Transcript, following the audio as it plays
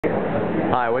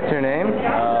Hi, what's your name?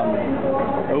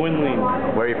 Owen Lien.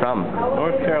 Where are you from?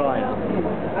 North Carolina.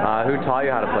 Who taught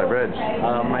you how to play bridge?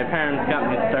 My parents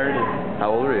got me started.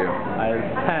 How old were you? I was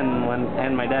 10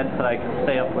 and my dad said I could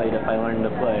stay up late if I learned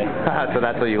to play. So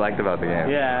that's what you liked about the game?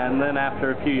 Yeah, and then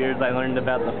after a few years I learned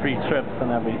about the free trips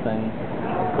and everything.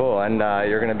 Cool, and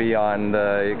you're going to be on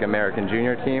the American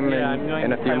Junior team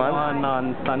in a few months? I'm going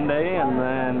on Sunday and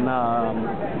then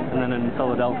in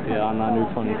Philadelphia on the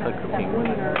U26 team.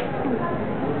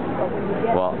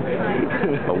 Well,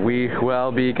 we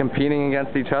will be competing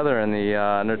against each other in the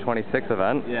under-26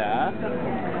 event. Yeah.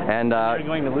 And you're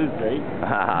going to lose,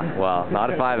 right? Well,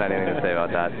 not if I have anything to say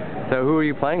about that. So who are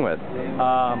you playing with?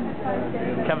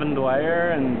 Kevin Dwyer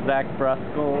and Zach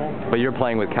Bruskel. But you're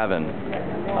playing with Kevin.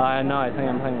 No, I think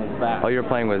I'm playing with Zach. Oh, you're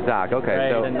playing with Zach. Okay.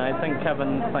 Right, so and I think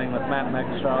Kevin's playing with Matt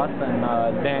Mextroth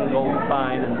and Dan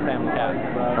Goldstein and Sam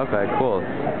Katz. Okay, cool.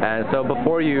 And so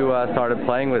before you started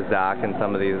playing with Zach and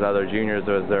some of these other juniors,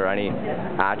 was there any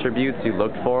attributes you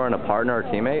looked for in a partner or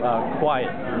teammate?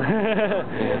 Quiet.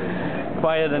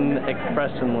 Quiet and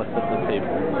expressionless at the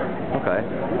table. Okay.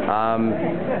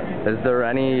 Is there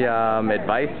any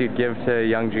advice you'd give to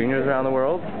young juniors around the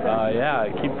world? Yeah,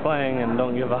 keep playing and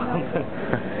don't give up.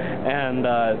 And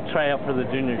try out for the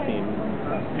junior team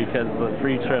because the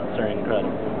free trips are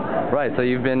incredible. Right. So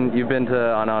you've been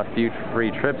on a few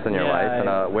free trips in your life,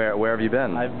 and where have you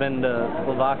been? I've been to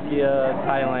Slovakia,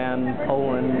 Thailand,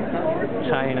 Poland,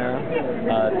 China,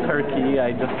 Turkey.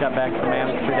 I just got back from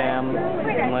Amsterdam,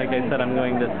 and like I said, I'm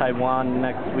going to Taiwan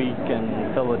next week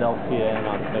and Philadelphia in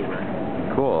October.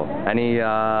 Cool. Any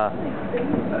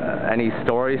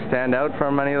stories stand out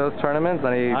from any of those tournaments?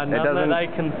 None that I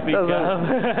can speak of.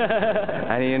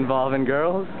 Any involving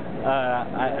girls?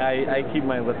 I keep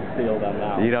my lips sealed on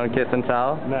that one. You don't kiss and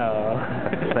tell? No.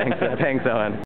 Thanks, Owen.